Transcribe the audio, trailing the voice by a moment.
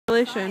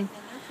relation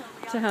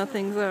to how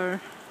things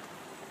are.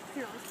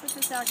 Here, let's put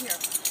this out here.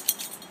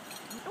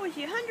 Oh, is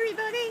you hungry,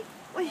 buddy?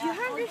 Was you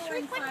hungry,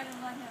 sweet one?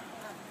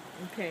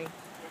 Okay.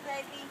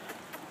 Baby.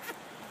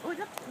 Oh, look,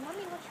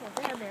 Mommy,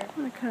 what's your there?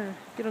 I'm going to kind of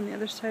get on the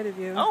other side of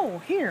you. Oh,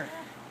 here.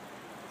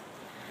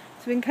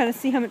 So we can kind of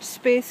see how much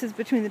space is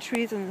between the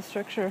trees and the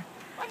structure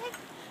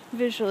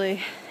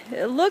visually.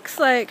 It looks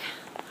like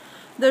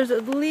there's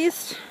at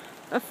least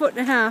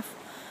 1.5 feet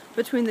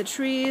between the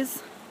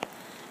trees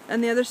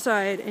and the other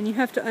side, and you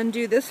have to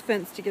undo this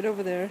fence to get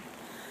over there.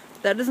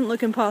 That doesn't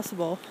look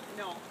impossible.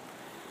 No.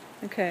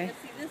 Okay.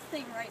 See this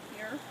thing right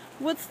here?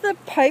 What's the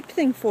pipe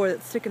thing for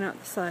that's sticking out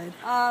the side?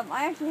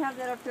 I actually have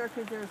that up there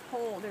because there's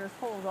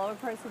holes all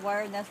across the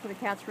wire, and that's where the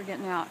cats were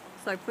getting out.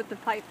 So I put the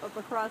pipe up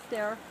across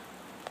there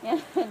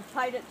and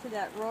tied it to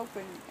that rope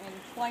and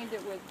twined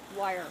it with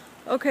wire.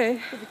 Okay.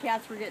 So the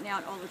cats were getting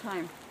out all the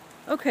time.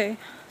 Okay.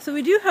 So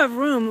we do have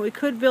room. We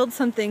could build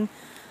something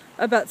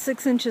about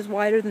 6 inches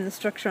wider than the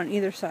structure on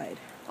either side.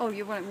 Oh,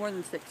 you want it more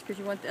than 6 because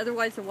you want.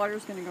 Otherwise, the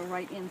water's going to go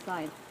right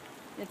inside.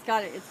 It's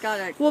got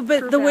to. Well,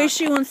 but the way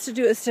she wants to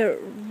do is to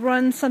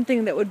run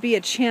something that would be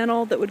a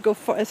channel that would go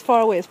as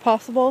far away as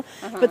possible.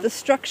 But the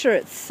structure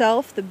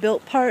itself, the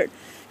built part,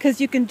 because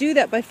you can do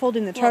that by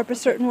folding the tarp a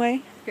certain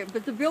way. Okay,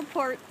 but the built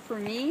part for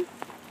me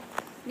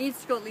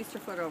needs to go at least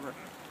 1 foot over.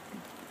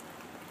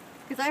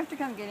 Because I have to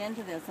come get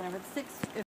into this, and if it's 6.